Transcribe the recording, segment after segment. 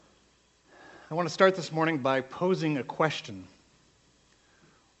I want to start this morning by posing a question.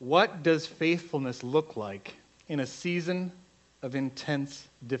 What does faithfulness look like in a season of intense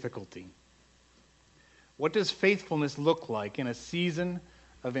difficulty? What does faithfulness look like in a season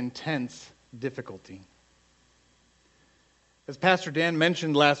of intense difficulty? As Pastor Dan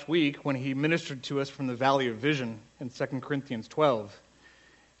mentioned last week when he ministered to us from the Valley of Vision in 2 Corinthians 12,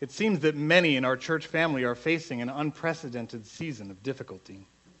 it seems that many in our church family are facing an unprecedented season of difficulty.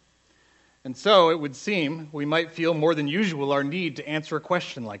 And so, it would seem, we might feel more than usual our need to answer a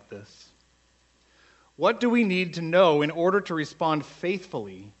question like this. What do we need to know in order to respond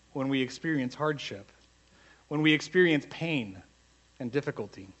faithfully when we experience hardship, when we experience pain and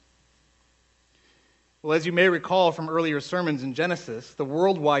difficulty? Well, as you may recall from earlier sermons in Genesis, the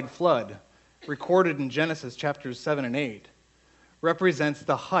worldwide flood, recorded in Genesis chapters 7 and 8, represents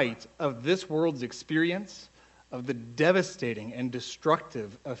the height of this world's experience of the devastating and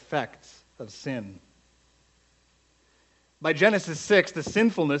destructive effects of sin. By Genesis 6, the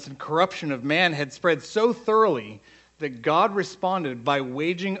sinfulness and corruption of man had spread so thoroughly that God responded by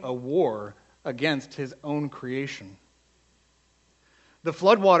waging a war against his own creation. The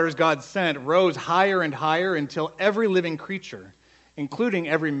floodwaters God sent rose higher and higher until every living creature, including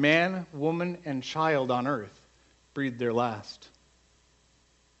every man, woman, and child on earth, breathed their last.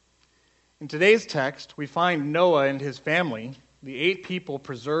 In today's text, we find Noah and his family, the 8 people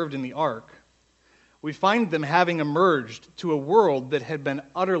preserved in the ark. We find them having emerged to a world that had been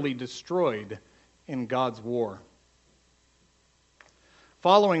utterly destroyed in God's war.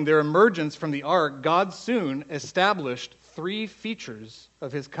 Following their emergence from the ark, God soon established 3 features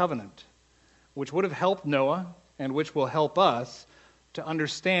of his covenant, which would have helped Noah and which will help us to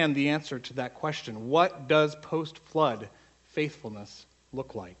understand the answer to that question. What does post-flood faithfulness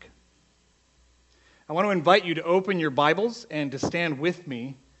look like? I want to invite you to open your Bibles and to stand with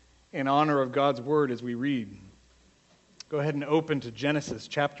me in honor of God's Word as we read. Go ahead and open to Genesis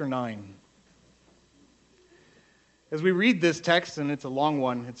chapter 9. As we read this text, and it's a long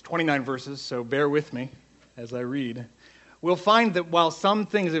one, it's 29 verses, so bear with me as I read, we'll find that while some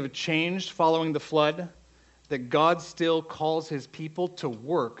things have changed following the flood, that God still calls his people to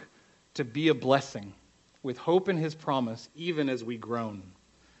work to be a blessing with hope in his promise, even as we groan.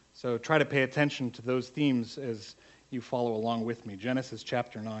 So try to pay attention to those themes as you follow along with me. Genesis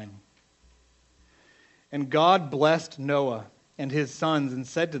chapter 9. And God blessed Noah and his sons and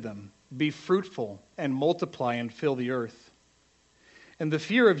said to them, "Be fruitful and multiply and fill the earth. And the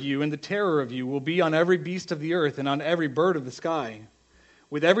fear of you and the terror of you will be on every beast of the earth and on every bird of the sky,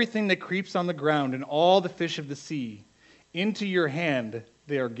 with everything that creeps on the ground and all the fish of the sea. Into your hand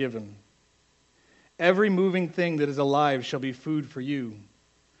they are given. Every moving thing that is alive shall be food for you.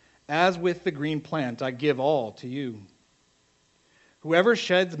 As with the green plant, I give all to you. Whoever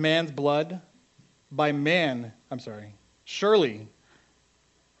sheds man's blood, surely,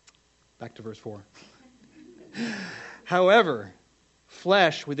 back to verse 4. However,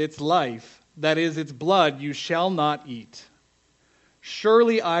 flesh with its life, that is its blood, you shall not eat.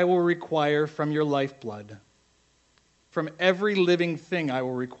 Surely I will require from your lifeblood. From every living thing I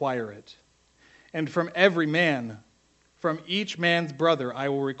will require it. And from every man, from each man's brother, I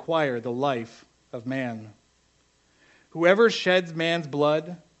will require the life of man. Whoever sheds man's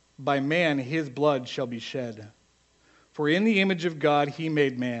blood, by man his blood shall be shed. For in the image of God he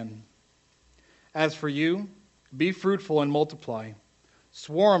made man. As for you, be fruitful and multiply.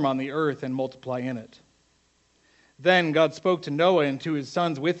 Swarm on the earth and multiply in it." Then God spoke to Noah and to his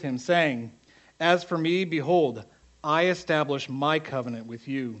sons with him, saying, "As for me, behold, I establish my covenant with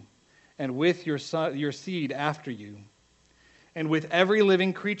you, and with your seed after you, and with every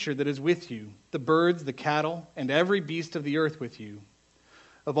living creature that is with you, the birds, the cattle, and every beast of the earth with you,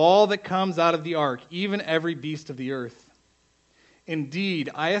 of all that comes out of the ark, even every beast of the earth. Indeed,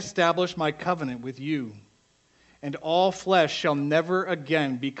 I establish my covenant with you, and all flesh shall never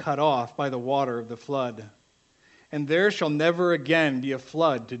again be cut off by the water of the flood, and there shall never again be a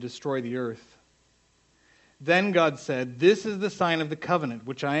flood to destroy the earth." Then God said, "This is the sign of the covenant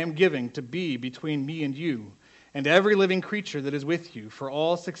which I am giving to be between me and you, and every living creature that is with you for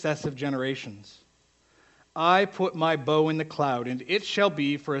all successive generations. I put my bow in the cloud, and it shall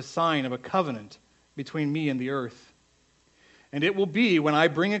be for a sign of a covenant between me and the earth. And it will be when I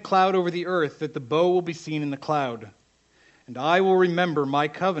bring a cloud over the earth that the bow will be seen in the cloud. And I will remember my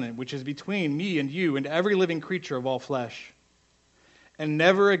covenant which is between me and you and every living creature of all flesh. And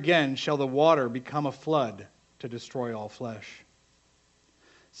never again shall the water become a flood to destroy all flesh.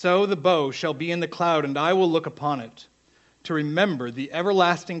 So the bow shall be in the cloud, and I will look upon it, to remember the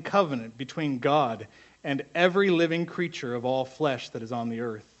everlasting covenant between God and every living creature of all flesh that is on the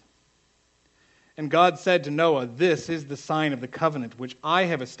earth. And God said to Noah, "This is the sign of the covenant which I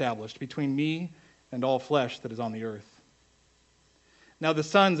have established between me and all flesh that is on the earth." Now the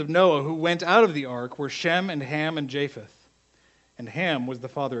sons of Noah who went out of the ark were Shem and Ham and Japheth. And Ham was the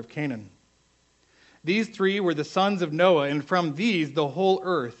father of Canaan. These three were the sons of Noah, and from these the whole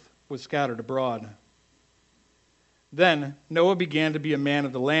earth was scattered abroad. Then Noah began to be a man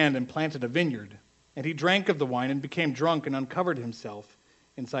of the land and planted a vineyard. And he drank of the wine and became drunk and uncovered himself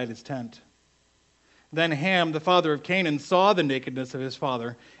inside his tent. Then Ham, the father of Canaan, saw the nakedness of his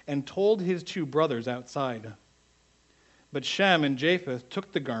father and told his two brothers outside. But Shem and Japheth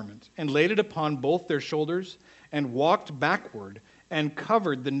took the garment and laid it upon both their shoulders and walked backward and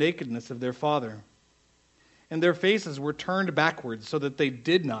covered the nakedness of their father. And their faces were turned backward so that they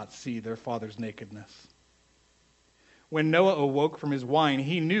did not see their father's nakedness. When Noah awoke from his wine,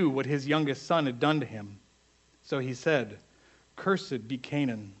 he knew what his youngest son had done to him. So he said, "Cursed be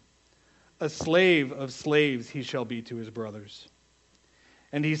Canaan. A slave of slaves he shall be to his brothers."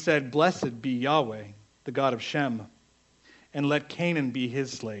 And he said, "Blessed be Yahweh, the God of Shem, and let Canaan be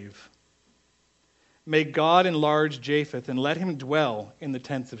his slave. May God enlarge Japheth, and let him dwell in the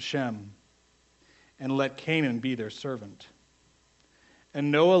tents of Shem, and let Canaan be their servant." And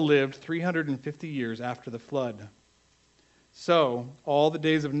Noah lived 350 years after the flood. So all the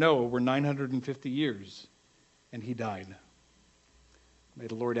days of Noah were 950 years, and he died. May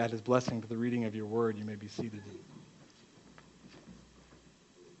the Lord add his blessing to the reading of your word. You may be seated.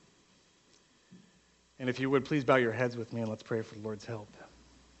 And if you would, please bow your heads with me and let's pray for the Lord's help.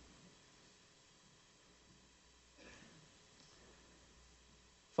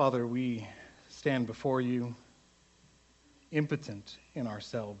 Father, we stand before you impotent in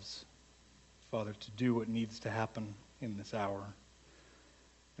ourselves, Father, to do what needs to happen in this hour.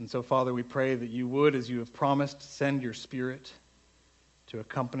 And so, Father, we pray that you would, as you have promised, send your Spirit to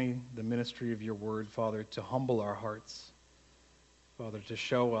accompany the ministry of your word, Father, to humble our hearts, Father, to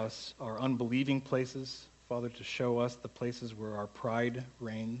show us our unbelieving places, Father, to show us the places where our pride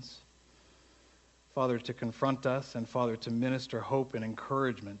reigns, Father, to confront us, and Father, to minister hope and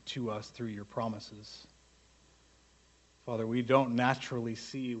encouragement to us through your promises. Father, we don't naturally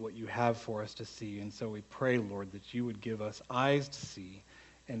see what you have for us to see, and so we pray, Lord, that you would give us eyes to see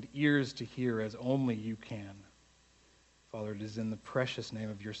and ears to hear as only you can. Father, it is in the precious name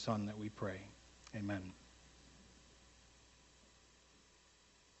of your Son that we pray. Amen.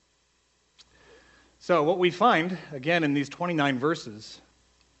 So what we find, again, in these 29 verses,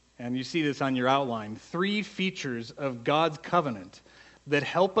 and you see this on your outline, 3 features of God's covenant that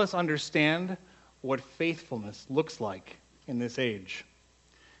help us understand what faithfulness looks like in this age.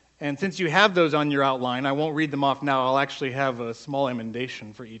 And since you have those on your outline, I won't read them off now. I'll actually have a small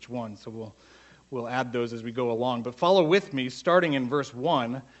emendation for each one, so we'll add those as we go along. But follow with me, starting in verse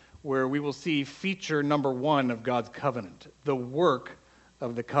 1, where we will see feature number 1 of God's covenant, the work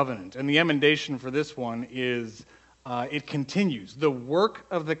of the covenant. And the emendation for this one is, it continues. The work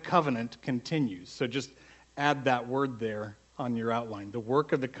of the covenant continues. So just add that word there on your outline. The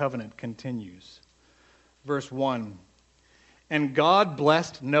work of the covenant continues. Verse 1, "And God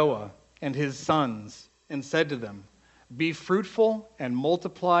blessed Noah and his sons and said to them, 'Be fruitful and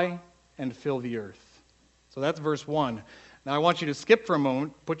multiply and fill the earth.'" So that's verse 1. Now I want you to skip for a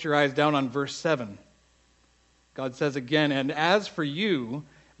moment, put your eyes down on verse 7. God says again, "And as for you,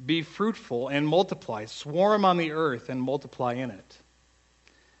 be fruitful and multiply, swarm on the earth and multiply in it."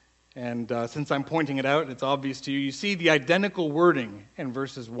 And since I'm pointing it out, it's obvious to you. You see the identical wording in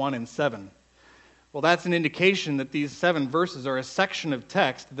verses 1 and 7. Well, that's an indication that these 7 verses are a section of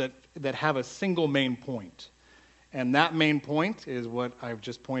text that have a single main point. And that main point is what I've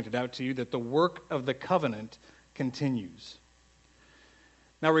just pointed out to you, that the work of the covenant continues.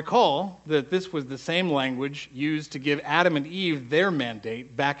 Now recall that this was the same language used to give Adam and Eve their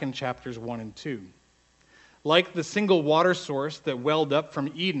mandate back in chapters 1 and 2. Like the single water source that welled up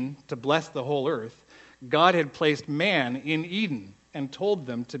from Eden to bless the whole earth, God had placed man in Eden and told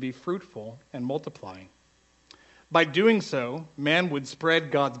them to be fruitful and multiply. By doing so, man would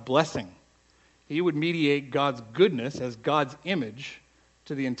spread God's blessing. He would mediate God's goodness as God's image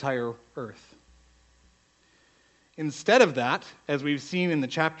to the entire earth. Instead of that, as we've seen in the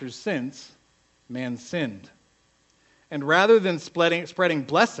chapters since, man sinned. And rather than spreading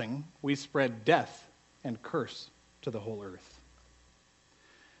blessing, we spread death and curse to the whole earth.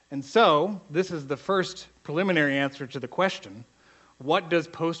 And so, this is the first preliminary answer to the question, what does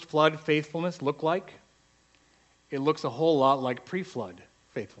post-flood faithfulness look like? It looks a whole lot like pre-flood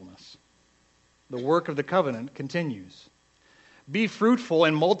faithfulness. The work of the covenant continues. Be fruitful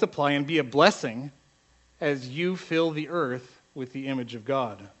and multiply and be a blessing as you fill the earth with the image of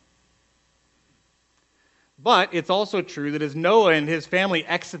God. But it's also true that as Noah and his family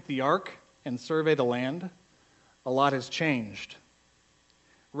exit the ark and survey the land, a lot has changed.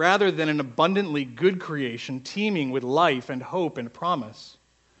 Rather than an abundantly good creation teeming with life and hope and promise,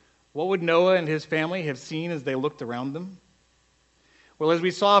 what would Noah and his family have seen as they looked around them? Well, as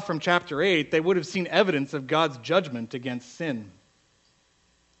we saw from chapter 8, they would have seen evidence of God's judgment against sin.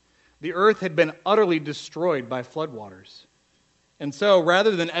 The earth had been utterly destroyed by floodwaters. And so,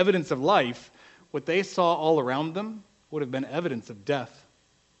 rather than evidence of life, what they saw all around them would have been evidence of death.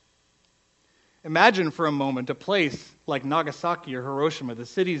 Imagine for a moment a place like Nagasaki or Hiroshima, the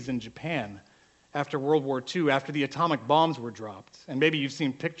cities in Japan, after World War II, after the atomic bombs were dropped, and maybe you've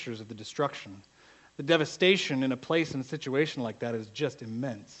seen pictures of the destruction. The devastation in a place in a situation like that is just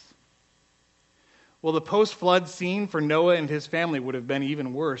immense. Well, the post-flood scene for Noah and his family would have been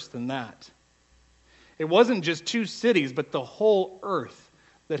even worse than that. It wasn't just two cities, but the whole earth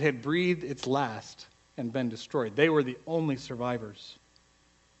that had breathed its last and been destroyed. They were the only survivors.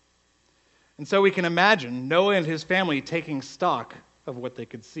 And so we can imagine Noah and his family taking stock of what they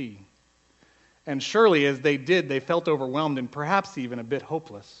could see. And surely as they did, they felt overwhelmed and perhaps even a bit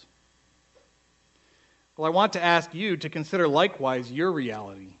hopeless. Well, I want to ask you to consider likewise your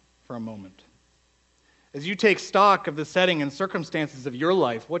reality for a moment. As you take stock of the setting and circumstances of your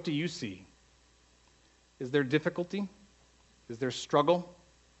life, what do you see? Is there difficulty? Is there struggle?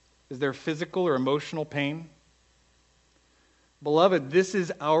 Is there physical or emotional pain? Beloved, this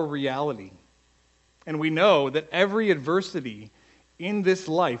is our reality. And we know that every adversity in this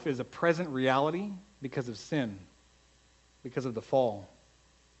life is a present reality because of sin, because of the fall.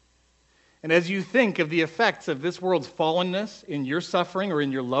 And as you think of the effects of this world's fallenness in your suffering or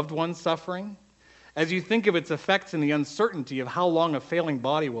in your loved one's suffering, as you think of its effects in the uncertainty of how long a failing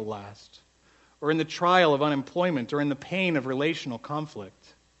body will last, or in the trial of unemployment, or in the pain of relational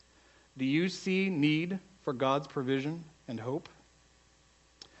conflict, do you see need for God's provision and hope?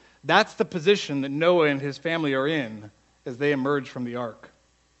 That's the position that Noah and his family are in as they emerge from the ark.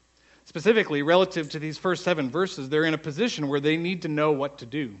 Specifically, relative to these first 7 verses, they're in a position where they need to know what to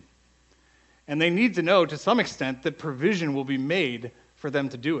do. And they need to know, to some extent, that provision will be made for them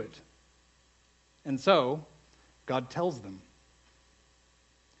to do it. And so, God tells them.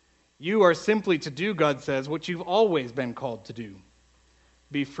 You are simply to do, God says, what you've always been called to do.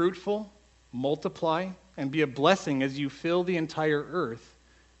 Be fruitful, multiply, and be a blessing as you fill the entire earth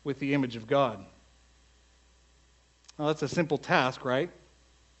with the image of God. Well, that's a simple task, right?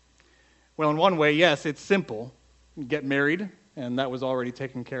 Well, in one way, yes, it's simple. Get married, and that was already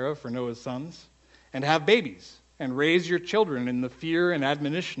taken care of for Noah's sons, and have babies, and raise your children in the fear and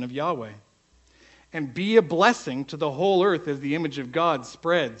admonition of Yahweh. And be a blessing to the whole earth as the image of God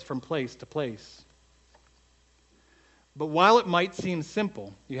spreads from place to place. But while it might seem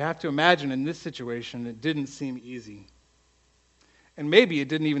simple, you have to imagine in this situation it didn't seem easy. And maybe it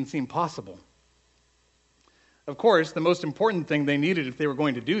didn't even seem possible. Of course, the most important thing they needed if they were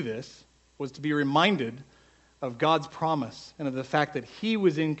going to do this was to be reminded of God's promise and of the fact that He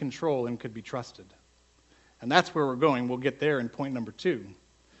was in control and could be trusted. And that's where we're going. We'll get there in point number 2.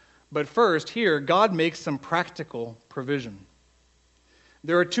 But first, here, God makes some practical provision.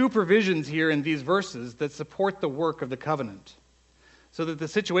 There are 2 provisions here in these verses that support the work of the covenant, so that the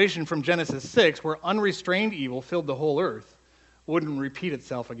situation from Genesis 6, where unrestrained evil filled the whole earth, wouldn't repeat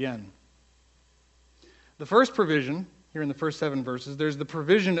itself again. The first provision, here in the first 7 verses, there's the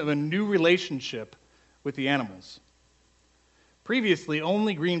provision of a new relationship with the animals. Previously,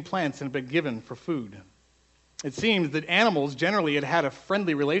 only green plants had been given for food. It seems that animals generally had a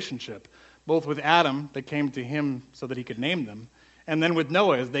friendly relationship, both with Adam, that came to him so that he could name them, and then with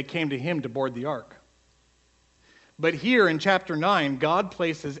Noah as they came to him to board the ark. But here in chapter 9, God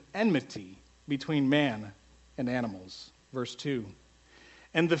places enmity between man and animals. Verse 2.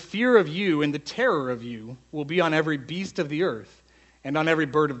 And the fear of you and the terror of you will be on every beast of the earth and on every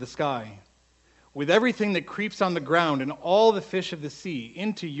bird of the sky, with everything that creeps on the ground and all the fish of the sea.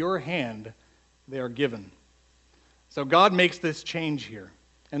 Into your hand they are given. So God makes this change here.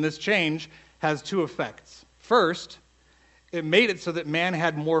 And this change has 2 effects. First, it made it so that man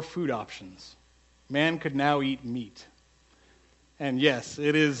had more food options. Man could now eat meat. And yes,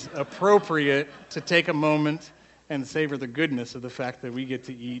 it is appropriate to take a moment and savor the goodness of the fact that we get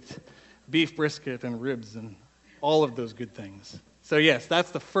to eat beef brisket and ribs and all of those good things. So yes,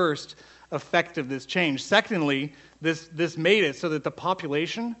 that's the first effect of this change. Secondly, this made it so that the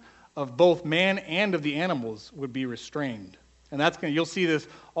population of both man and of the animals would be restrained. And you'll see this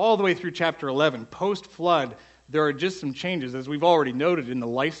all the way through chapter 11. Post-flood, there are just some changes, as we've already noted, in the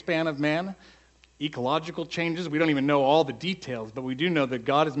lifespan of man. ecological changes. We don't even know all the details, but we do know that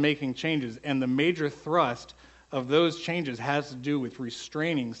God is making changes, and the major thrust of those changes has to do with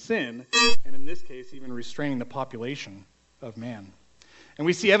restraining sin, and in this case, even restraining the population of man. And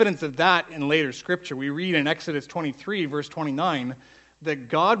we see evidence of that in later scripture. We read in Exodus 23, verse 29, that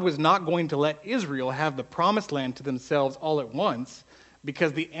God was not going to let Israel have the promised land to themselves all at once,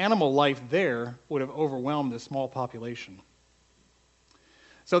 because the animal life there would have overwhelmed the small population.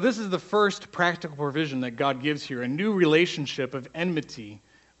 So this is the first practical provision that God gives here, a new relationship of enmity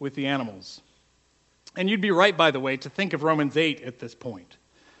with the animals. And you'd be right, by the way, to think of Romans 8 at this point,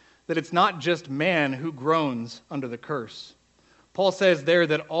 that it's not just man who groans under the curse. Paul says there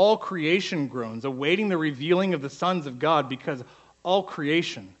that all creation groans, awaiting the revealing of the sons of God, because all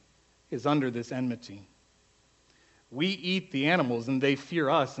creation is under this enmity. We eat the animals, and they fear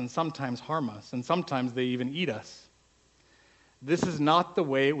us and sometimes harm us, and sometimes they even eat us. This is not the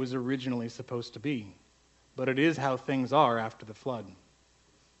way it was originally supposed to be, but it is how things are after the flood.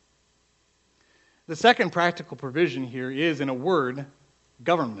 The second practical provision here is, in a word,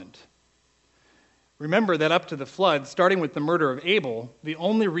 government. Remember that up to the flood, starting with the murder of Abel, the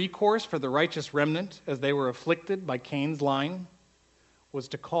only recourse for the righteous remnant as they were afflicted by Cain's line was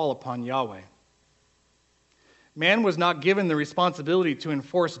to call upon Yahweh. Man was not given the responsibility to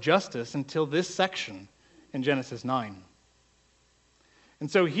enforce justice until this section in Genesis 9. And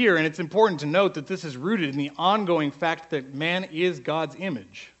so here, and it's important to note that this is rooted in the ongoing fact that man is God's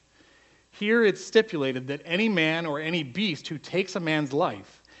image. Here it's stipulated that any man or any beast who takes a man's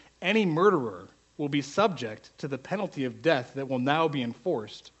life, any murderer, will be subject to the penalty of death that will now be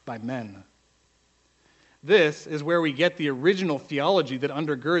enforced by men. This is where we get the original theology that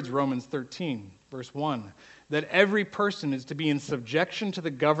undergirds Romans 13, verse 1, that every person is to be in subjection to the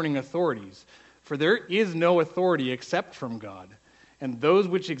governing authorities, for there is no authority except from God, and those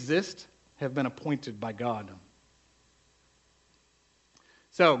which exist have been appointed by God.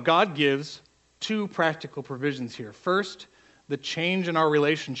 So God gives two practical provisions here. First, the change in our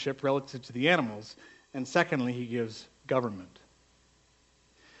relationship relative to the animals, and secondly, he gives government.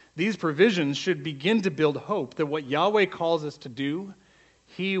 These provisions should begin to build hope that what Yahweh calls us to do,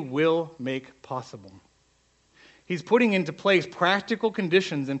 he will make possible. He's putting into place practical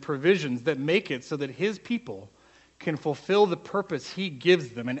conditions and provisions that make it so that his people can fulfill the purpose he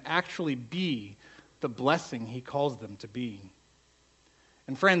gives them and actually be the blessing he calls them to be.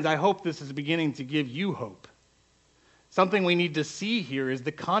 And friends, I hope this is beginning to give you hope. Something we need to see here is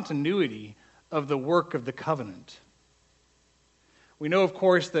the continuity of the work of the covenant. We know, of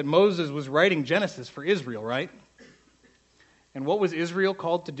course, that Moses was writing Genesis for Israel, right? And what was Israel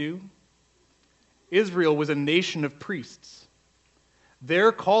called to do? Israel was a nation of priests.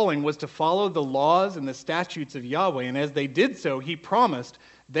 Their calling was to follow the laws and the statutes of Yahweh, and as they did so, he promised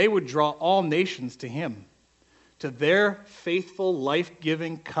they would draw all nations to him, to their faithful,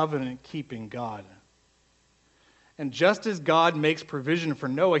 life-giving, covenant-keeping God. And just as God makes provision for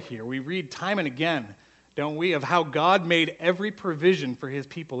Noah here, we read time and again, don't we, of how God made every provision for his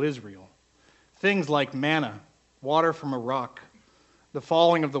people Israel. Things like manna, water from a rock, the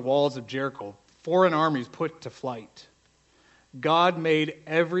falling of the walls of Jericho, foreign armies put to flight. God made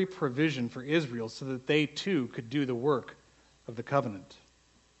every provision for Israel so that they too could do the work of the covenant.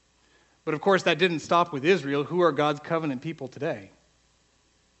 But of course, that didn't stop with Israel. Who are God's covenant people today?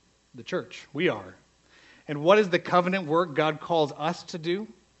 The church. We are. And what is the covenant work God calls us to do?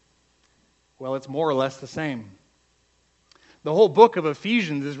 Well, it's more or less the same. The whole book of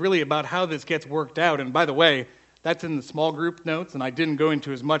Ephesians is really about how this gets worked out. And by the way, that's in the small group notes, and I didn't go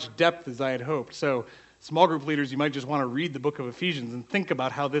into as much depth as I had hoped. So small group leaders, you might just want to read the book of Ephesians and think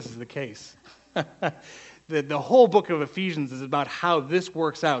about how this is the case. The whole book of Ephesians is about how this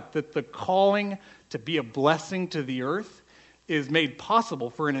works out, that the calling to be a blessing to the earth is made possible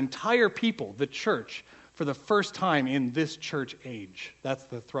for an entire people, the church, for the first time in this church age. That's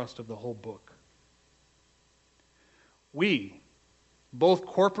the thrust of the whole book. We, both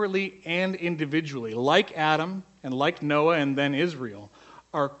corporately and individually, like Adam and like Noah and then Israel,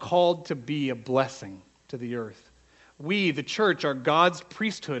 are called to be a blessing to the earth. We, the church, are God's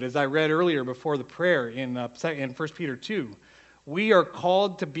priesthood, as I read earlier before the prayer in 1 Peter 2. We are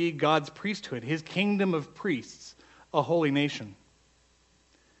called to be God's priesthood, his kingdom of priests, a holy nation.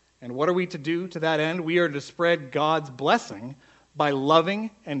 And what are we to do to that end? We are to spread God's blessing by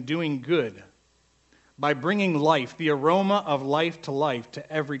loving and doing good, by bringing life, the aroma of life,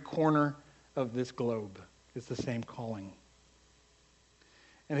 to every corner of this globe. It's the same calling.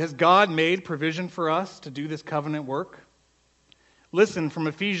 And has God made provision for us to do this covenant work? Listen from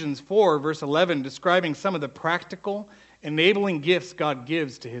Ephesians 4, verse 11, describing some of the practical, enabling gifts God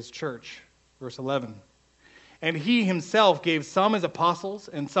gives to his church. Verse 11. And he himself gave some as apostles,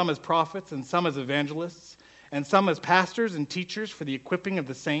 and some as prophets, and some as evangelists, and some as pastors and teachers for the equipping of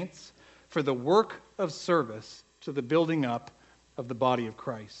the saints, for the work of service to the building up of the body of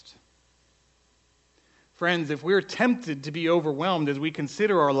Christ. Friends, if we're tempted to be overwhelmed as we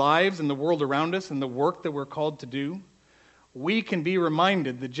consider our lives and the world around us and the work that we're called to do, we can be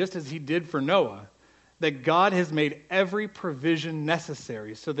reminded that just as he did for Noah, that God has made every provision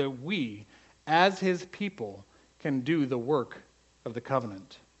necessary so that we, as his people, can do the work of the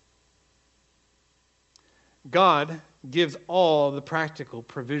covenant. God gives all the practical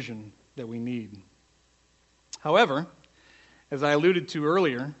provision that we need. However, as I alluded to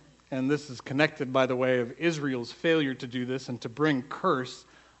earlier, and this is connected by the way of Israel's failure to do this and to bring curse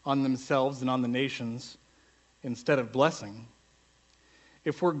on themselves and on the nations instead of blessing,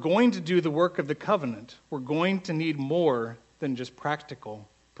 if we're going to do the work of the covenant, we're going to need more than just practical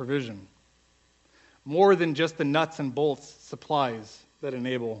provision. More than just the nuts and bolts supplies that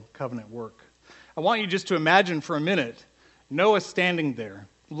enable covenant work. I want you just to imagine for a minute Noah standing there,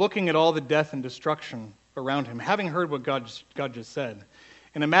 looking at all the death and destruction around him, having heard what God just said.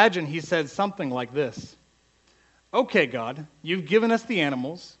 And imagine he said something like this. Okay, God, you've given us the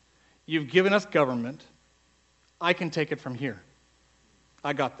animals. You've given us government. I can take it from here.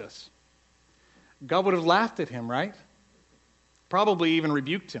 I got this. God would have laughed at him, right? Probably even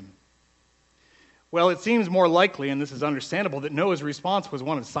rebuked him. Well, it seems more likely, and this is understandable, that Noah's response was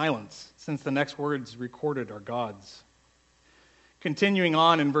one of silence, since the next words recorded are God's. Continuing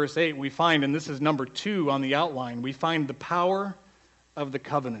on in verse 8, we find, and this is number 2 on the outline, we find the power of the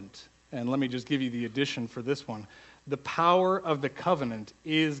covenant. And let me just give you the addition for this one. The power of the covenant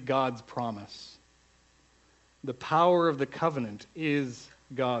is God's promise. The power of the covenant is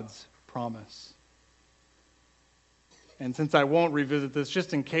God's promise. And since I won't revisit this,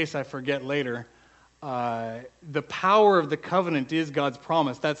 just in case I forget later, the power of the covenant is God's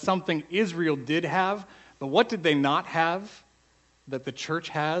promise. That's something Israel did have, but what did they not have that the church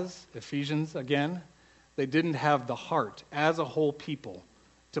has? Ephesians again. They didn't have the heart as a whole people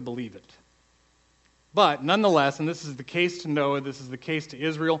to believe it. But nonetheless, and this is the case to Noah, this is the case to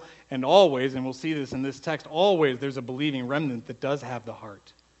Israel, and always, and we'll see this in this text, always there's a believing remnant that does have the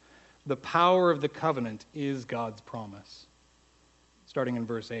heart. The power of the covenant is God's promise. Starting in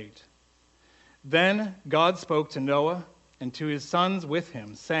verse 8. Then God spoke to Noah and to his sons with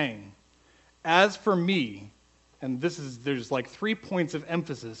him, saying, As for me, and there's like 3 points of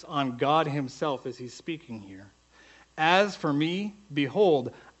emphasis on God himself as he's speaking here. As for me,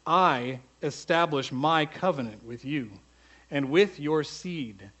 behold, I establish my covenant with you and with your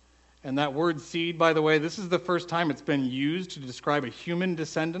seed. And that word seed, by the way, this is the first time it's been used to describe a human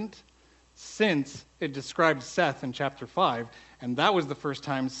descendant since it described Seth in chapter 5. And that was the first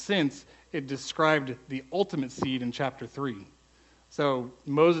time since it described the ultimate seed in chapter 3. So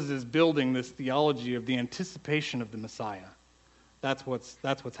Moses is building this theology of the anticipation of the Messiah. That's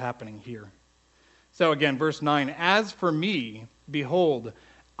what's happening here. So again, verse 9, As for me, behold,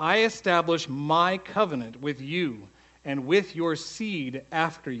 I establish my covenant with you and with your seed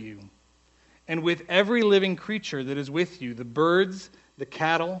after you, and with every living creature that is with you, the birds, the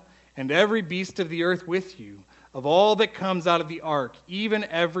cattle, and every beast of the earth with you, of all that comes out of the ark, even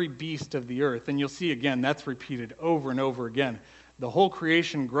every beast of the earth. And you'll see again, that's repeated over and over again. The whole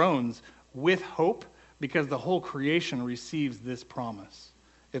creation groans with hope because the whole creation receives this promise.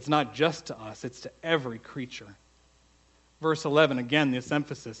 It's not just to us, it's to every creature. Verse 11, again, this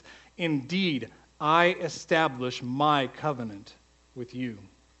emphasis. Indeed, I establish my covenant with you.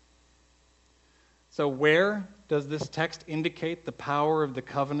 So where does this text indicate the power of the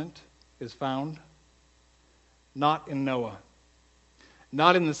covenant is found? Not in Noah.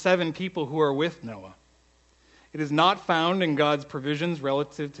 Not in the 7 people who are with Noah. It is not found in God's provisions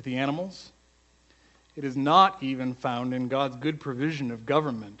relative to the animals. It is not even found in God's good provision of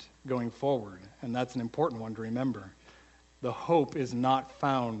government going forward. And that's an important one to remember. The hope is not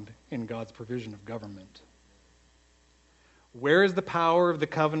found in God's provision of government. Where is the power of the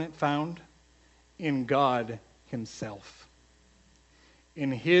covenant found? In God himself.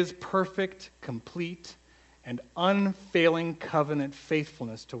 In his perfect, complete, and unfailing covenant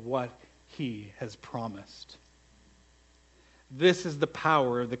faithfulness to what he has promised. This is the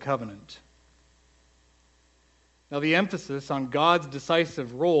power of the covenant. Now the emphasis on God's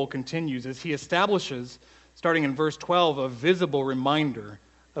decisive role continues as he establishes, starting in verse 12, a visible reminder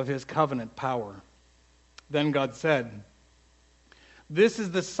of his covenant power. Then God said, This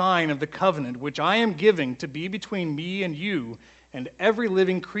is the sign of the covenant which I am giving to be between me and you and every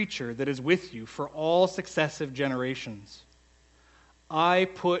living creature that is with you for all successive generations. I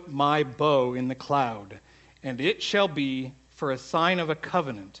put my bow in the cloud, and it shall be for a sign of a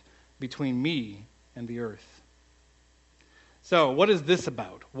covenant between me and the earth. So, what is this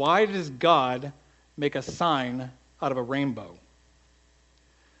about? Why does God make a sign out of a rainbow?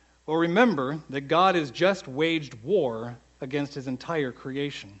 Well, remember that God has just waged war against his entire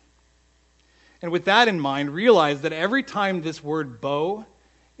creation. And with that in mind, realize that every time this word bow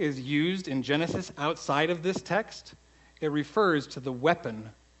is used in Genesis outside of this text, it refers to the weapon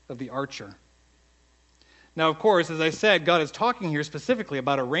of the archer. Now, of course, as I said, God is talking here specifically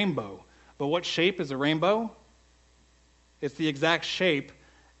about a rainbow. But what shape is a rainbow? It's the exact shape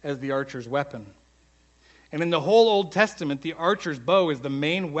as the archer's weapon. And in the whole Old Testament, the archer's bow is the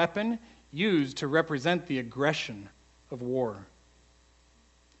main weapon used to represent the aggression of war.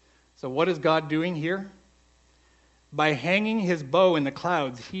 So what is God doing here? By hanging his bow in the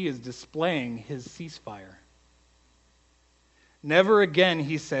clouds, he is displaying his ceasefire. Never again,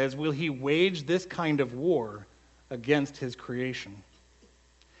 he says, will he wage this kind of war against his creation.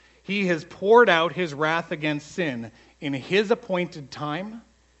 He has poured out his wrath against sin in his appointed time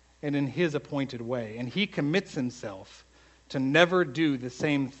and in his appointed way, and he commits himself to never do the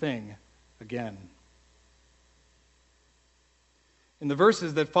same thing again. In the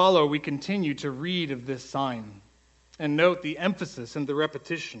verses that follow, we continue to read of this sign, and note the emphasis and the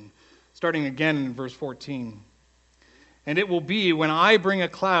repetition, starting again in verse 14. And it will be when I bring a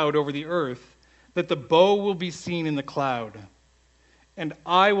cloud over the earth that the bow will be seen in the cloud, and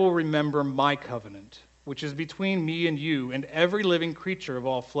I will remember my covenant, which is between me and you and every living creature of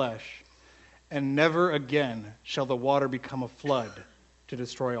all flesh, and never again shall the water become a flood to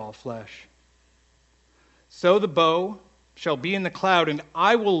destroy all flesh. So the bow shall be in the cloud, and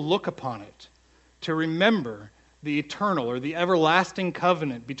I will look upon it to remember the eternal or the everlasting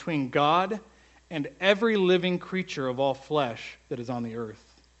covenant between God and every living creature of all flesh that is on the earth.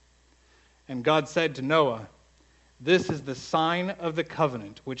 And God said to Noah, this is the sign of the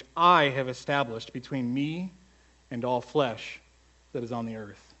covenant which I have established between me and all flesh that is on the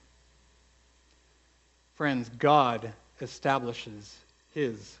earth. Friends, God establishes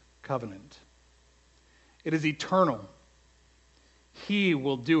his covenant. It is eternal. He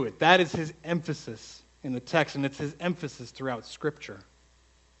will do it. That is his emphasis in the text, and it's his emphasis throughout Scripture.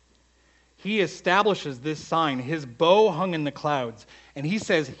 He establishes this sign, his bow hung in the clouds, and he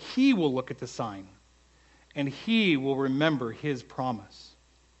says he will look at the sign, and he will remember his promise.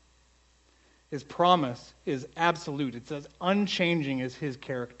 His promise is absolute. It's as unchanging as his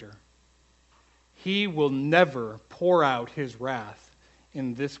character. He will never pour out his wrath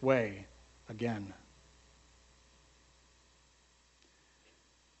in this way again.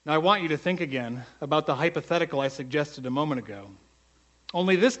 Now, I want you to think again about the hypothetical I suggested a moment ago.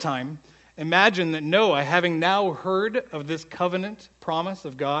 Only this time, imagine that Noah, having now heard of this covenant promise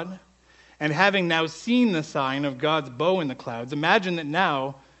of God, and having now seen the sign of God's bow in the clouds, imagine that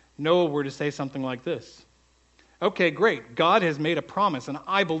now Noah were to say something like this. Okay, great. God has made a promise, and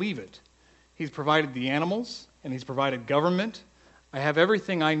I believe it. He's provided the animals, and he's provided government. I have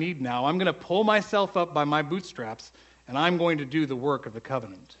everything I need now. I'm going to pull myself up by my bootstraps, and I'm going to do the work of the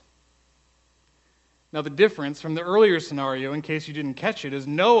covenant. Now, the difference from the earlier scenario, in case you didn't catch it, is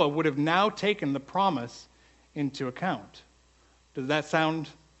Noah would have now taken the promise into account. Does that sound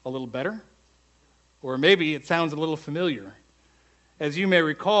a little better? Or maybe it sounds a little familiar. As you may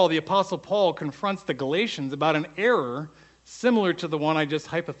recall, the Apostle Paul confronts the Galatians about an error similar to the one I just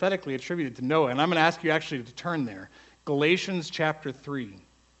hypothetically attributed to Noah. And I'm going to ask you actually to turn there. Galatians chapter 3.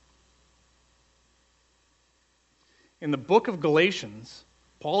 In the book of Galatians,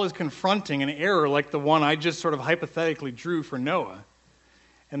 Paul is confronting an error like the one I just sort of hypothetically drew for Noah.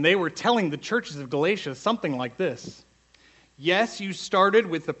 And they were telling the churches of Galatia something like this. Yes, you started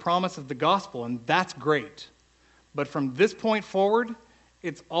with the promise of the gospel, and that's great. But from this point forward,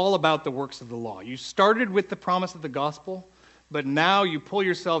 it's all about the works of the law. You started with the promise of the gospel, but now you pull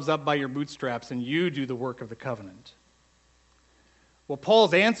yourselves up by your bootstraps and you do the work of the covenant. Well,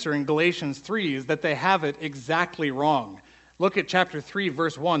 Paul's answer in Galatians 3 is that they have it exactly wrong. Look at chapter 3,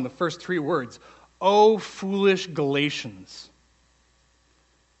 verse 1, the first three words. O foolish Galatians.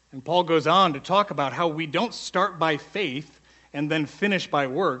 And Paul goes on to talk about how we don't start by faith and then finish by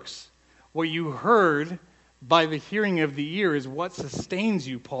works. What you heard by the hearing of the ear is what sustains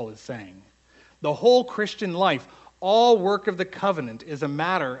you, Paul is saying. The whole Christian life, all work of the covenant is a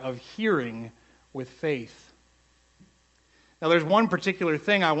matter of hearing with faith. Now, there's one particular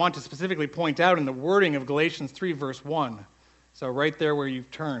thing I want to specifically point out in the wording of Galatians 3, verse 1. So right there where you've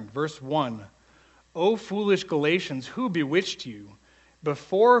turned, verse 1. O foolish Galatians, who bewitched you,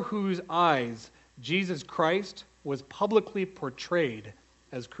 before whose eyes Jesus Christ was publicly portrayed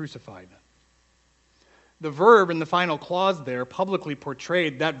as crucified. The verb in the final clause there, publicly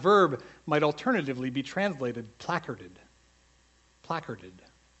portrayed, that verb might alternatively be translated placarded. Placarded.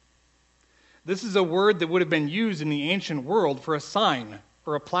 This is a word that would have been used in the ancient world for a sign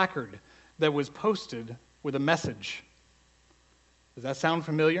or a placard that was posted with a message. Does that sound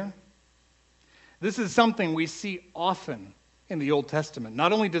familiar? This is something we see often in the Old Testament.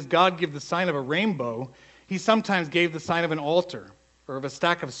 Not only does God give the sign of a rainbow, he sometimes gave the sign of an altar or of a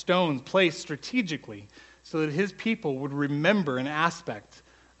stack of stones placed strategically so that his people would remember an aspect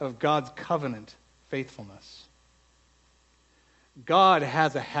of God's covenant faithfulness. God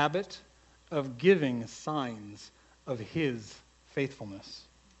has a habit of giving signs of his faithfulness.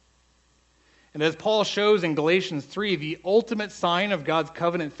 And as Paul shows in Galatians 3, the ultimate sign of God's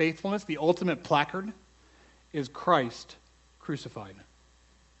covenant faithfulness, the ultimate placard, is Christ crucified.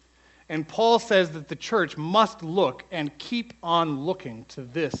 And Paul says that the church must look and keep on looking to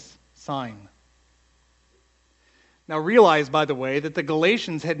this sign. Now realize, by the way, that the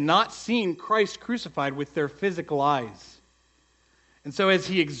Galatians had not seen Christ crucified with their physical eyes. And so as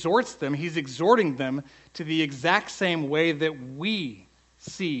he exhorts them, he's exhorting them to the exact same way that we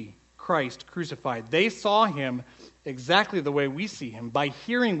see Christ crucified. They saw him exactly the way we see him, by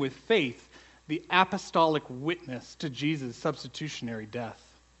hearing with faith the apostolic witness to Jesus' substitutionary death.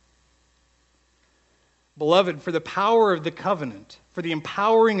 Beloved, for the power of the covenant, for the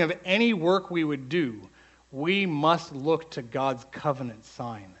empowering of any work we would do, we must look to God's covenant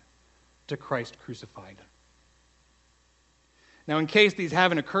sign, to Christ crucified. Now, in case these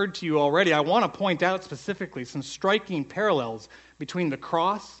haven't occurred to you already, I want to point out specifically some striking parallels between the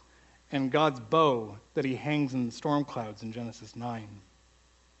cross and God's bow that he hangs in the storm clouds in Genesis 9.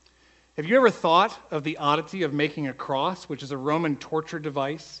 Have you ever thought of the oddity of making a cross, which is a Roman torture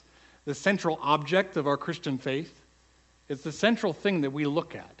device, the central object of our Christian faith? It's the central thing that we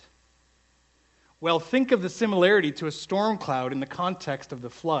look at. Well, think of the similarity to a storm cloud in the context of the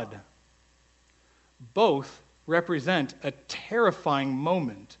flood. Both represent a terrifying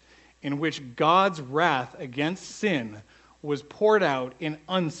moment in which God's wrath against sin was poured out in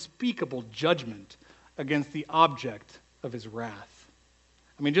unspeakable judgment against the object of his wrath.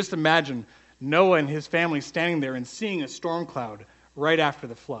 I mean, just imagine Noah and his family standing there and seeing a storm cloud right after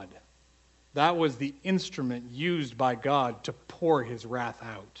the flood. That was the instrument used by God to pour his wrath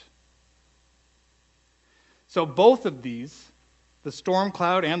out. So both of these, the storm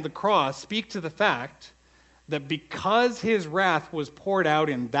cloud and the cross, speak to the fact that because his wrath was poured out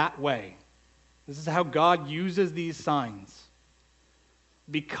in that way, this is how God uses these signs.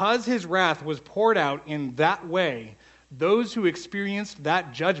 Because his wrath was poured out in that way, those who experienced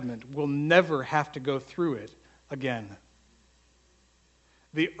that judgment will never have to go through it again.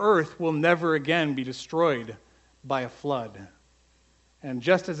 The earth will never again be destroyed by a flood. And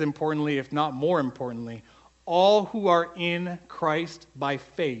just as importantly, if not more importantly, all who are in Christ by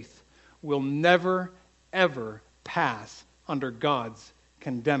faith will never, ever pass under God's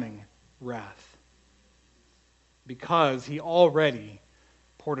condemning wrath, because he already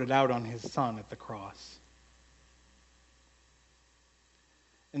poured it out on his Son at the cross.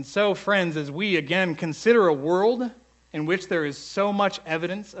 And so, friends, as we again consider a world in which there is so much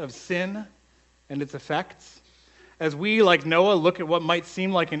evidence of sin and its effects, as we, like Noah, look at what might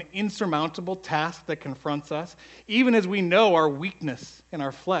seem like an insurmountable task that confronts us, even as we know our weakness in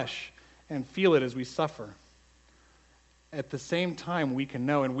our flesh and feel it as we suffer, at the same time we can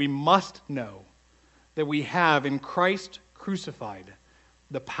know, and we must know, that we have in Christ crucified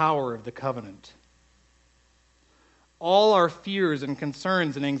the power of the covenant. All our fears and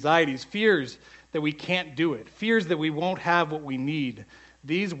concerns and anxieties, fears that we can't do it, fears that we won't have what we need,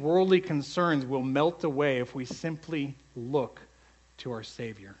 these worldly concerns will melt away if we simply look to our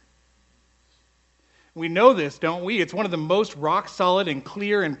Savior. We know this, don't we? It's one of the most rock-solid and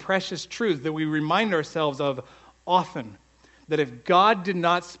clear and precious truths that we remind ourselves of often, that if God did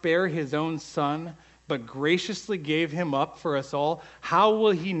not spare his own Son, but graciously gave him up for us all, how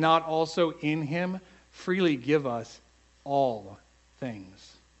will he not also in him freely give us all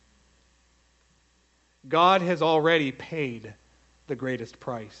things? God has already paid the greatest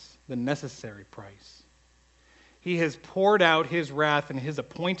price, the necessary price. He has poured out his wrath in his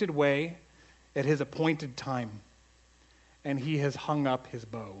appointed way at his appointed time, and he has hung up his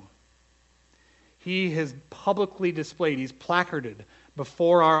bow. He has publicly displayed, he's placarded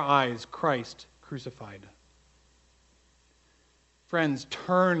before our eyes, Christ crucified. Friends,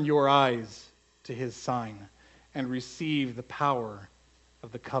 turn your eyes to his sign and receive the power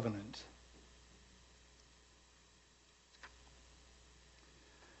of the covenant.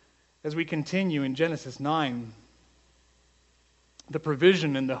 As we continue in Genesis 9, the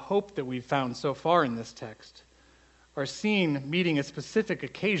provision and the hope that we've found so far in this text are seen meeting a specific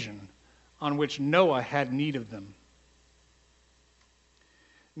occasion on which Noah had need of them.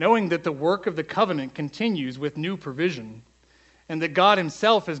 Knowing that the work of the covenant continues with new provision, and that God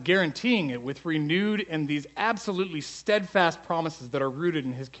himself is guaranteeing it with renewed and these absolutely steadfast promises that are rooted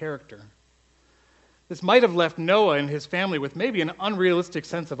in his character. This might have left Noah and his family with maybe an unrealistic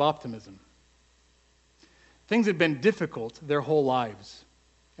sense of optimism. Things had been difficult their whole lives.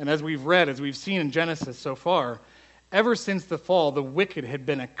 And as we've seen in Genesis so far, ever since the fall, the wicked had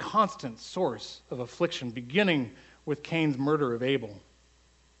been a constant source of affliction, beginning with Cain's murder of Abel.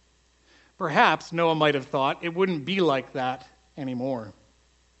 Perhaps Noah might have thought it wouldn't be like that anymore.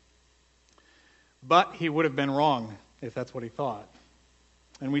 But he would have been wrong if that's what he thought.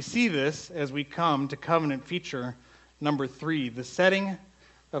 And we see this as we come to covenant feature number 3, the setting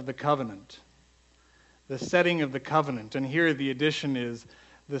of the covenant. The setting of the covenant. And here the addition is,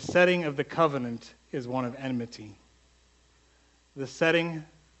 the setting of the covenant is one of enmity. The setting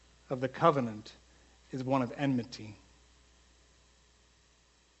of the covenant is one of enmity.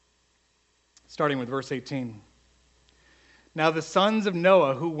 Starting with verse 18. Now the sons of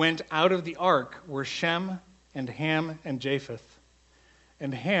Noah who went out of the ark were Shem and Ham and Japheth.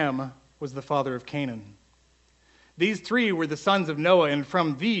 And Ham was the father of Canaan. These 3 were the sons of Noah, and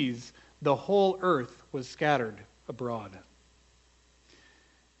from these the whole earth was scattered abroad.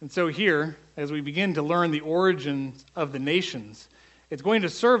 And so here, as we begin to learn the origins of the nations, it's going to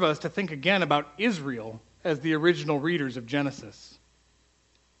serve us to think again about Israel as the original readers of Genesis.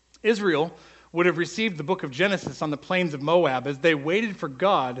 Israel would have received the book of Genesis on the plains of Moab as they waited for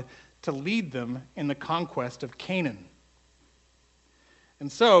God to lead them in the conquest of Canaan.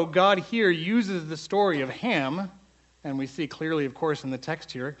 And so God here uses the story of Ham, and we see clearly, of course, in the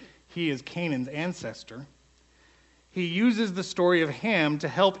text here, he is Canaan's ancestor. He uses the story of Ham to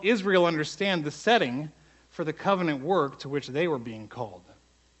help Israel understand the setting for the covenant work to which they were being called.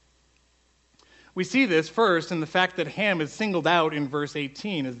 We see this first in the fact that Ham is singled out in verse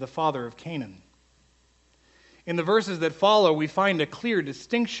 18 as the father of Canaan. In the verses that follow, we find a clear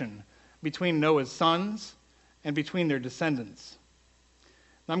distinction between Noah's sons and between their descendants.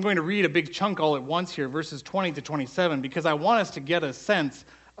 Now, I'm going to read a big chunk all at once here, verses 20 to 27, because I want us to get a sense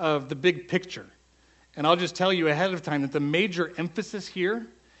of the big picture. And I'll just tell you ahead of time that the major emphasis here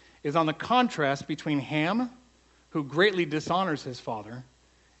is on the contrast between Ham, who greatly dishonors his father,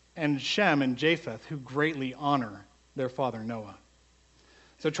 and Shem and Japheth, who greatly honor their father Noah.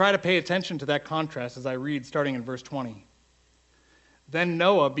 So try to pay attention to that contrast as I read, starting in verse 20. Then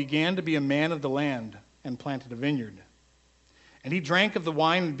Noah began to be a man of the land and planted a vineyard. And he drank of the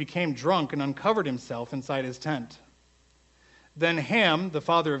wine and became drunk and uncovered himself inside his tent. Then Ham, the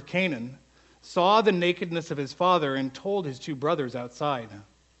father of Canaan, saw the nakedness of his father and told his 2 brothers outside.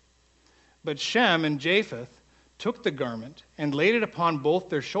 But Shem and Japheth took the garment and laid it upon both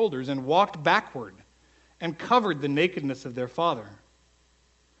their shoulders and walked backward and covered the nakedness of their father.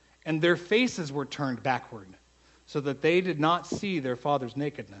 And their faces were turned backward so that they did not see their father's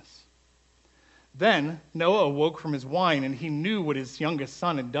nakedness. Then Noah awoke from his wine, and he knew what his youngest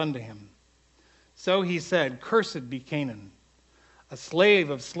son had done to him. So he said, "Cursed be Canaan. A slave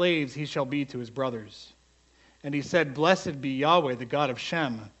of slaves he shall be to his brothers." And he said, "Blessed be Yahweh, the God of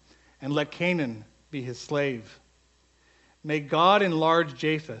Shem, and let Canaan be his slave. May God enlarge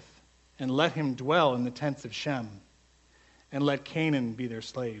Japheth, and let him dwell in the tents of Shem, and let Canaan be their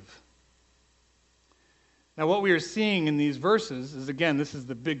slave." Now what we are seeing in these verses is, again, this is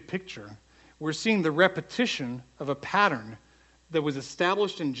the big picture. We're seeing the repetition of a pattern that was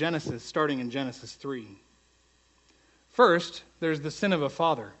established in Genesis, starting in Genesis 3. First, there's the sin of a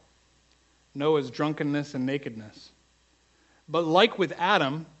father, Noah's drunkenness and nakedness. But like with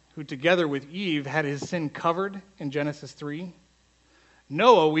Adam, who together with Eve had his sin covered in Genesis 3,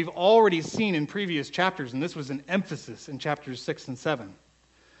 Noah, we've already seen in previous chapters, and this was an emphasis in chapters 6 and 7.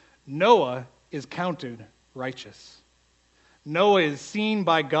 Noah is counted righteous. Noah is seen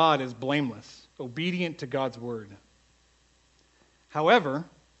by God as blameless, obedient to God's word. However,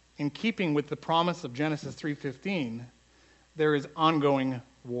 in keeping with the promise of Genesis 3:15, there is ongoing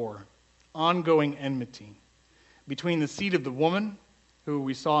war, ongoing enmity between the seed of the woman, who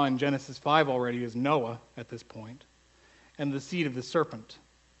we saw in Genesis 5 already as Noah at this point, and the seed of the serpent.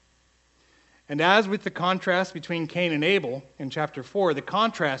 And as with the contrast between Cain and Abel in chapter 4, the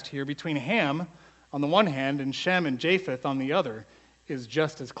contrast here between Ham on the one hand and Shem and Japheth on the other is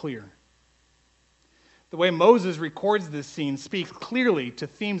just as clear. The way Moses records this scene speaks clearly to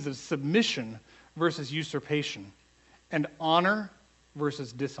themes of submission versus usurpation and honor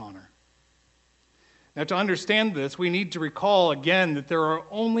versus dishonor. Now, to understand this, we need to recall again that there are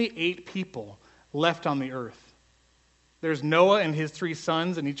only 8 people left on the earth. There's Noah and his 3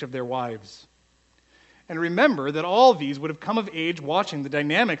 sons and each of their wives. And remember that all of these would have come of age watching the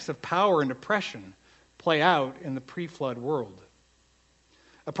dynamics of power and oppression play out in the pre-flood world.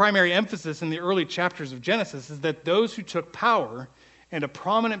 A primary emphasis in the early chapters of Genesis is that those who took power and a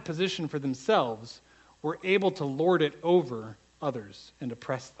prominent position for themselves were able to lord it over others and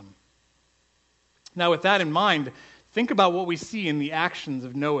oppress them. Now, with that in mind, think about what we see in the actions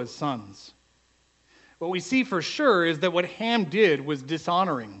of Noah's sons. What we see for sure is that what Ham did was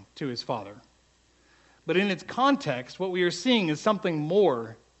dishonoring to his father. But in its context, what we are seeing is something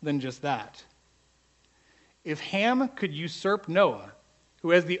more than just that. If Ham could usurp Noah,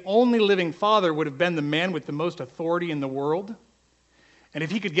 who as the only living father would have been the man with the most authority in the world, and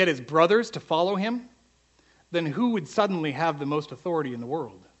if he could get his brothers to follow him, then who would suddenly have the most authority in the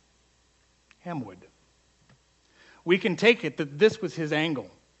world? Ham would. We can take it that this was his angle.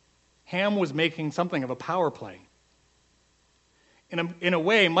 Ham was making something of a power play. In a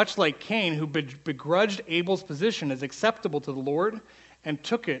way, much like Cain, who begrudged Abel's position as acceptable to the Lord and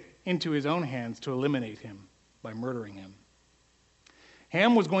took it into his own hands to eliminate him by murdering him.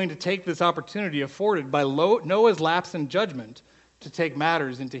 Ham was going to take this opportunity afforded by Noah's lapse in judgment to take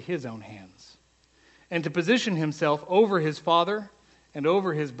matters into his own hands and to position himself over his father and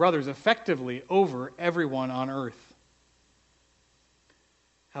over his brothers, effectively over everyone on earth.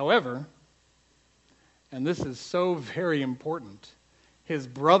 However, and this is so very important, his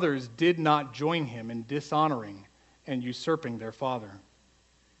brothers did not join him in dishonoring and usurping their father.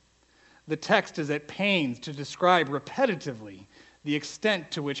 The text is at pains to describe repetitively the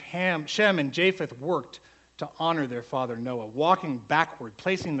extent to which Shem and Japheth worked to honor their father Noah, walking backward,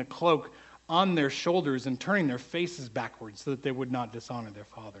 placing the cloak on their shoulders and turning their faces backwards so that they would not dishonor their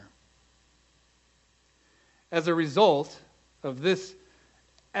father. As a result of this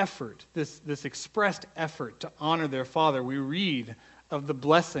effort, this expressed effort to honor their father, we read of the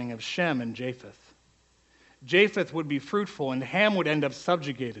blessing of Shem and Japheth. Japheth would be fruitful, and Ham would end up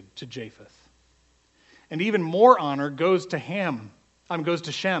subjugated to Japheth. And even more honor goes to Shem,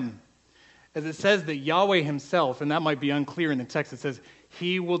 as it says that Yahweh himself, and that might be unclear in the text, it says,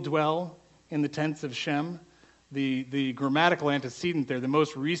 he will dwell in the tents of Shem. The grammatical antecedent there, the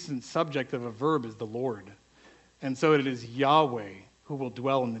most recent subject of a verb is the Lord. And so it is Yahweh who will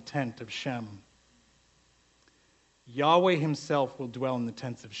dwell in the tent of Shem. Yahweh himself will dwell in the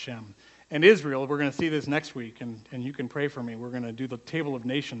tents of Shem. And Israel, we're going to see this next week, and you can pray for me. We're going to do the Table of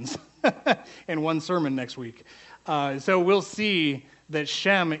Nations in one sermon next week. So we'll see that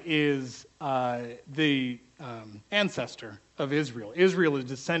Shem is the ancestor of Israel. Israel is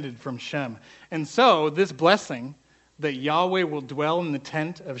descended from Shem. And so this blessing that Yahweh will dwell in the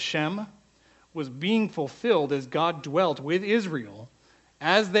tent of Shem was being fulfilled as God dwelt with Israel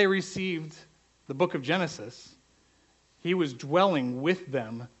as they received the book of Genesis. He was dwelling with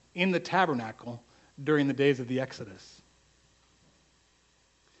them in the tabernacle during the days of the Exodus.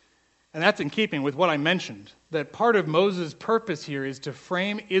 And that's in keeping with what I mentioned, that part of Moses' purpose here is to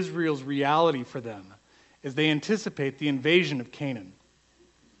frame Israel's reality for them as they anticipate the invasion of Canaan.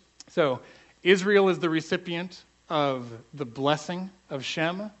 So, Israel is the recipient of the blessing of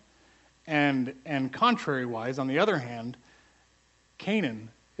Shem, and contrary-wise, on the other hand, Canaan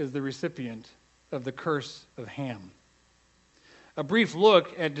is the recipient of the curse of Ham. A brief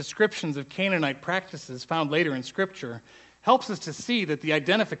look at descriptions of Canaanite practices found later in Scripture helps us to see that the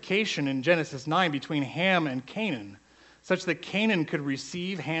identification in Genesis 9 between Ham and Canaan, such that Canaan could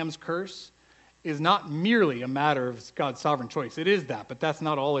receive Ham's curse, is not merely a matter of God's sovereign choice. It is that, but that's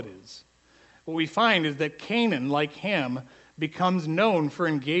not all it is. What we find is that Canaan, like Ham, becomes known for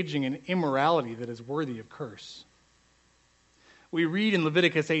engaging in immorality that is worthy of curse. We read in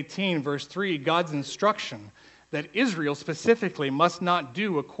Leviticus 18, verse 3, God's instruction that Israel specifically must not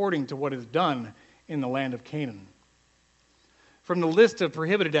do according to what is done in the land of Canaan. From the list of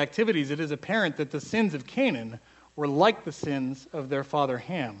prohibited activities, it is apparent that the sins of Canaan were like the sins of their father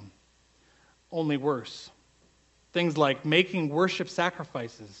Ham, only worse. Things like making worship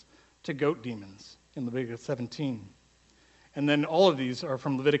sacrifices to goat demons in Leviticus 17. And then all of these are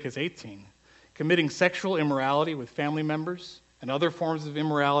from Leviticus 18. Committing sexual immorality with family members and other forms of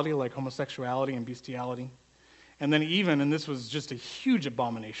immorality like homosexuality and bestiality. And then even, and this was just a huge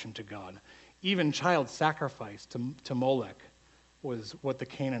abomination to God, even child sacrifice to Molech was what the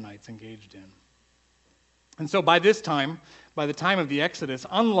Canaanites engaged in. And so by the time of the Exodus,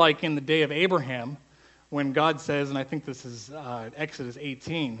 unlike in the day of Abraham, when God says, and I think this is Exodus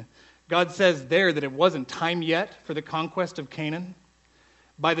 18, God says there that it wasn't time yet for the conquest of Canaan.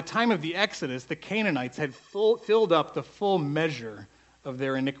 By the time of the Exodus, the Canaanites had filled up the full measure of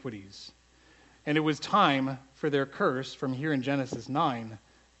their iniquities. And it was time for their curse, from here in Genesis 9,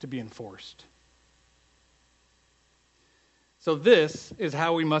 to be enforced. So this is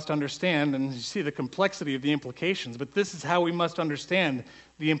how we must understand, and you see the complexity of the implications, but this is how we must understand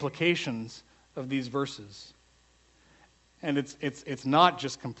the implications of these verses. And it's not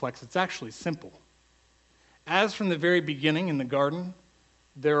just complex, it's actually simple. As from the very beginning in the garden,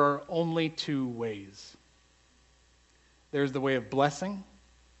 there are only two ways. There's the way of blessing,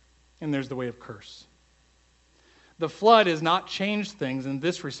 and there's the way of curse. The flood has not changed things in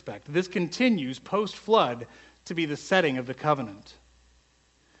this respect. This continues post-flood to be the setting of the covenant.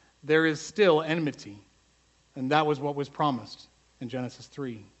 There is still enmity, and that was what was promised in Genesis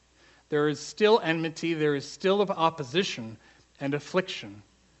 3. There is still enmity, there is still opposition and affliction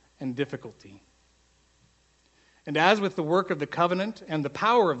and difficulty. And as with the work of the covenant and the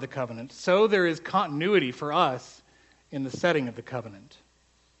power of the covenant, so there is continuity for us in the setting of the covenant.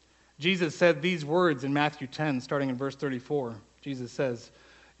 Jesus said these words in Matthew 10, starting in verse 34. Jesus says,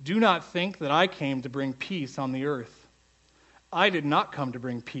 "Do not think that I came to bring peace on the earth. I did not come to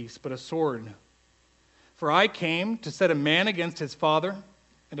bring peace, but a sword. For I came to set a man against his father,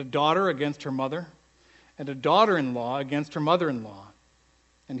 and a daughter against her mother, and a daughter-in-law against her mother-in-law.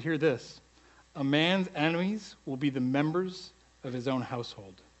 And hear this, a man's enemies will be the members of his own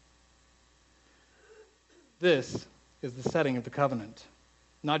household." This is the setting of the covenant,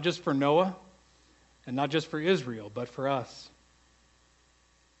 not just for Noah, and not just for Israel, but for us.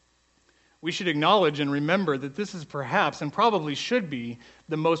 We should acknowledge and remember that this is perhaps, and probably should be,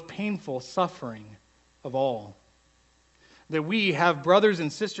 the most painful suffering of all. That we have brothers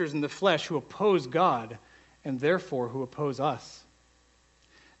and sisters in the flesh who oppose God, and therefore who oppose us.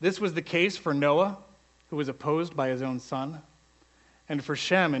 This was the case for Noah, who was opposed by his own son, and for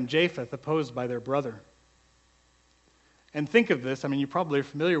Shem and Japheth, opposed by their brother. And think of this, you probably are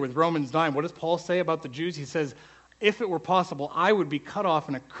familiar with Romans 9. What does Paul say about the Jews? He says, "If it were possible, I would be cut off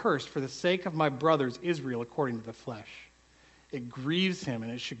and accursed for the sake of my brothers Israel according to the flesh." It grieves him,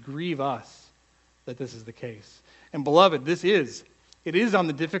 and it should grieve us that this is the case. And beloved, it is on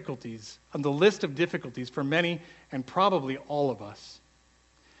the list of difficulties for many and probably all of us,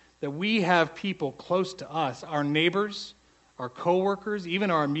 that we have people close to us, our neighbors, our co-workers,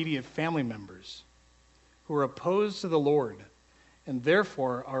 even our immediate family members, who are opposed to the Lord and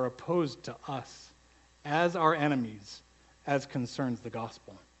therefore are opposed to us as our enemies as concerns the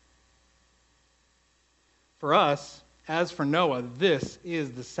gospel. For us, as for Noah, this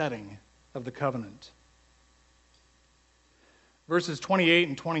is the setting of the covenant. Verses 28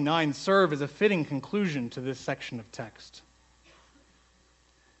 and 29 serve as a fitting conclusion to this section of text.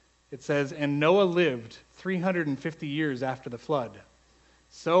 It says, "And Noah lived 350 years after the flood.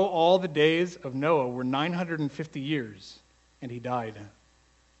 So all the days of Noah were 950 years, and he died."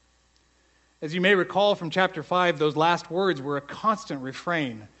 As you may recall from chapter 5, those last words were a constant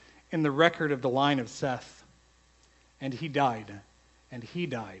refrain in the record of the line of Seth. And he died, and he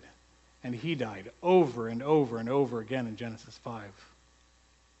died, and he died, over and over and over again in Genesis 5.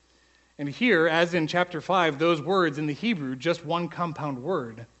 And here, as in chapter 5, those words in the Hebrew, just one compound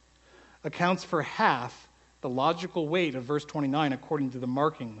word, accounts for half the logical weight of verse 29 according to the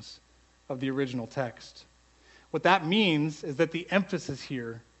markings of the original text. What that means is that the emphasis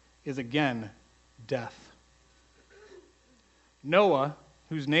here is again death. Noah,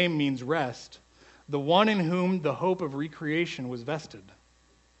 whose name means rest, the one in whom the hope of recreation was vested,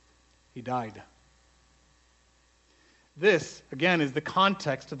 he died. This, again, is the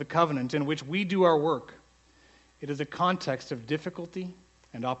context of the covenant in which we do our work. It is a context of difficulty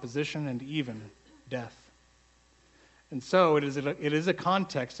and opposition and even death. And so it is a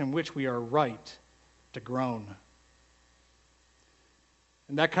context in which we are right to groan.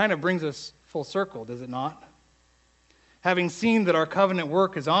 And that kind of brings us full circle, does it not? Having seen that our covenant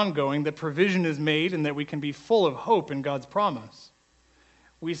work is ongoing, that provision is made, and that we can be full of hope in God's promise,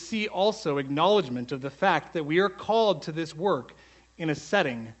 we see also acknowledgement of the fact that we are called to this work in a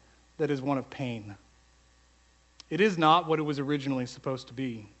setting that is one of pain. It is not what it was originally supposed to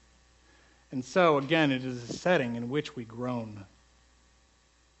be. And so, again, it is a setting in which we groan.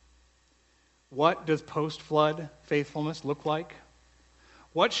 What does post-flood faithfulness look like?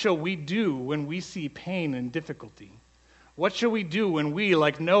 What shall we do when we see pain and difficulty? What shall we do when we,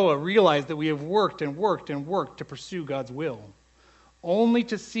 like Noah, realize that we have worked and worked and worked to pursue God's will, only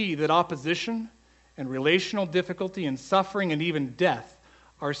to see that opposition and relational difficulty and suffering and even death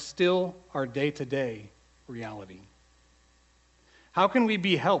are still our day-to-day reality? How can we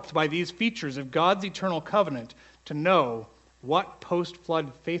be helped by these features of God's eternal covenant to know what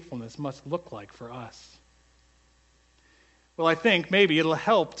post-flood faithfulness must look like for us. Well, I think maybe it'll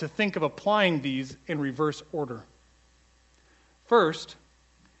help to think of applying these in reverse order. First,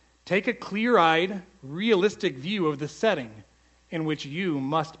 take a clear-eyed, realistic view of the setting in which you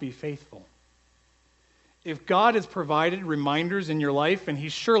must be faithful. If God has provided reminders in your life, and He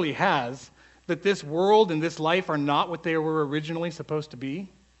surely has, that this world and this life are not what they were originally supposed to be,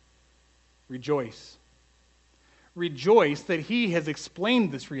 rejoice. Rejoice that He has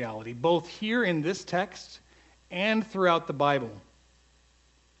explained this reality, both here in this text and throughout the Bible.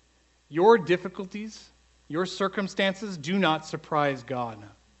 Your difficulties, your circumstances do not surprise God.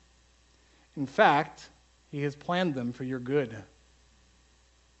 In fact, He has planned them for your good.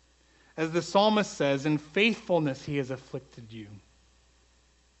 As the psalmist says, in faithfulness He has afflicted you.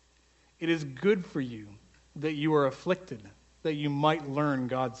 It is good for you that you are afflicted, that you might learn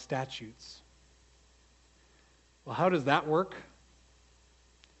God's statutes. Well, how does that work?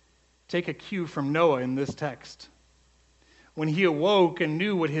 Take a cue from Noah in this text. When he awoke and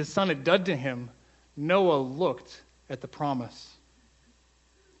knew what his son had done to him, Noah looked at the promise.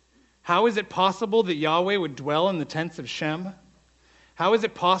 How is it possible that Yahweh would dwell in the tents of Shem? How is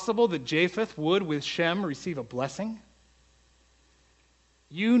it possible that Japheth would, with Shem, receive a blessing?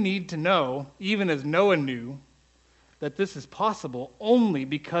 You need to know, even as Noah knew, that this is possible only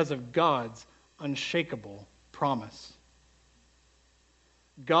because of God's unshakable promise.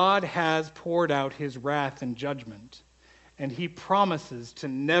 God has poured out His wrath and judgment, and He promises to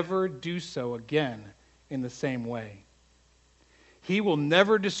never do so again in the same way. He will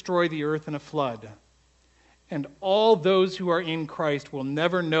never destroy the earth in a flood, and all those who are in Christ will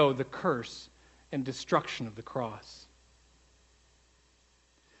never know the curse and destruction of the cross.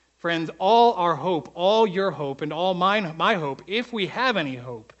 Friends, all our hope, all your hope, and all my hope, if we have any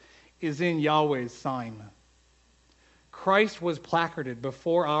hope, is in Yahweh's sign. Christ was placarded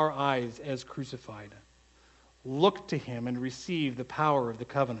before our eyes as crucified. Look to Him and receive the power of the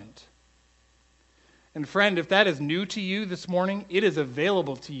covenant. And friend, if that is new to you this morning, it is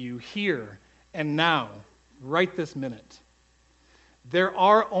available to you here and now, right this minute. There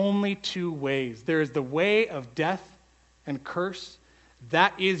are only two ways. There is the way of death and curse.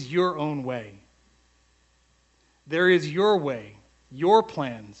 That is your own way. There is your way, your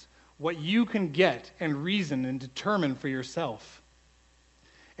plans, what you can get and reason and determine for yourself.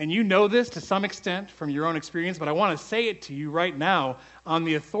 And you know this to some extent from your own experience, but I want to say it to you right now on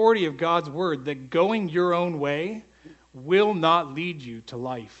the authority of God's word that going your own way will not lead you to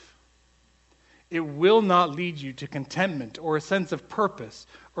life. It will not lead you to contentment or a sense of purpose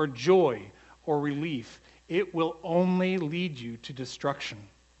or joy or relief. It will only lead you to destruction.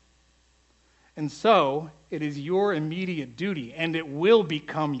 And so, it is your immediate duty, and it will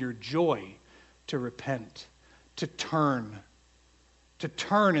become your joy to repent, to turn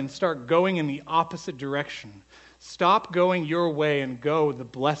and start going in the opposite direction. Stop going your way and go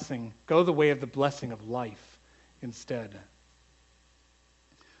the way of the blessing of life instead.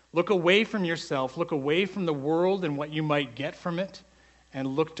 Look away from yourself, look away from the world and what you might get from it, and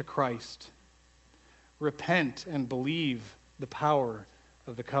look to Christ. Repent and believe the power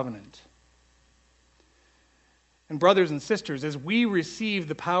of the covenant. And brothers and sisters, as we receive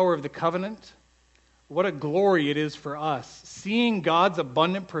the power of the covenant, what a glory it is for us, seeing God's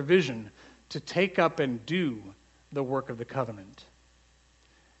abundant provision to take up and do the work of the covenant.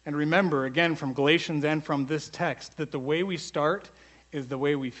 And remember, again, from Galatians and from this text, that the way we start is the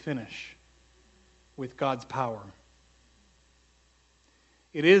way we finish, with God's power.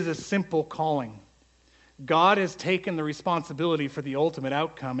 It is a simple calling. God has taken the responsibility for the ultimate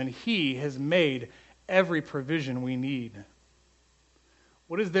outcome, and He has made every provision we need.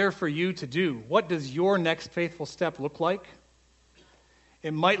 What is there for you to do? What does your next faithful step look like?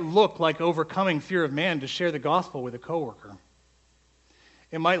 It might look like overcoming fear of man to share the gospel with a coworker.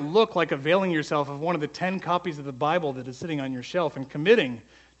 It might look like availing yourself of one of the 10 copies of the Bible that is sitting on your shelf and committing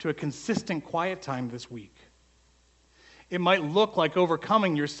to a consistent quiet time this week. It might look like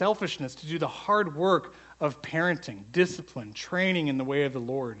overcoming your selfishness to do the hard work of parenting, discipline, training in the way of the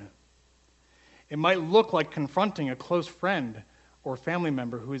Lord. It might look like confronting a close friend or family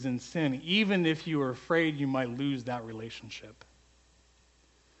member who is in sin, even if you are afraid you might lose that relationship.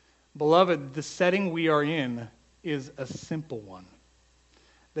 Beloved, the setting we are in is a simple one.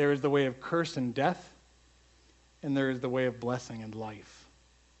 There is the way of curse and death, and there is the way of blessing and life.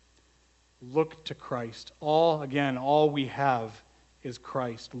 Look to Christ. All we have is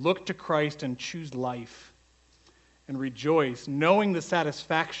Christ. Look to Christ and choose life, and rejoice, knowing the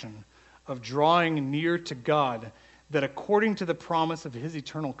satisfaction of drawing near to God, that according to the promise of His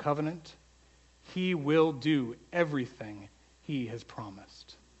eternal covenant, He will do everything he has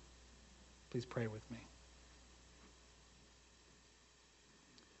promised. Please pray with me.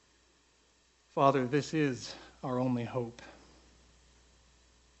 Father, this is our only hope.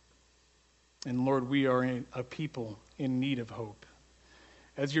 And Lord, we are a people in need of hope.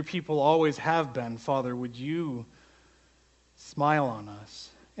 As your people always have been, Father, would you smile on us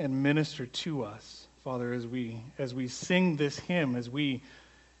and minister to us, Father, as we sing this hymn, as we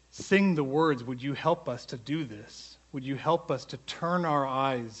sing the words, would you help us to do this? Would you help us to turn our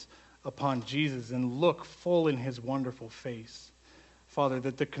eyes upon Jesus and look full in his wonderful face? Father,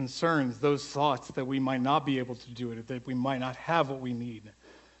 that the concerns, those thoughts that we might not be able to do it, that we might not have what we need,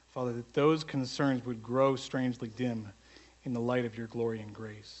 Father, that those concerns would grow strangely dim in the light of your glory and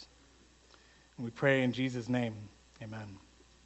grace. And we pray in Jesus' name, amen.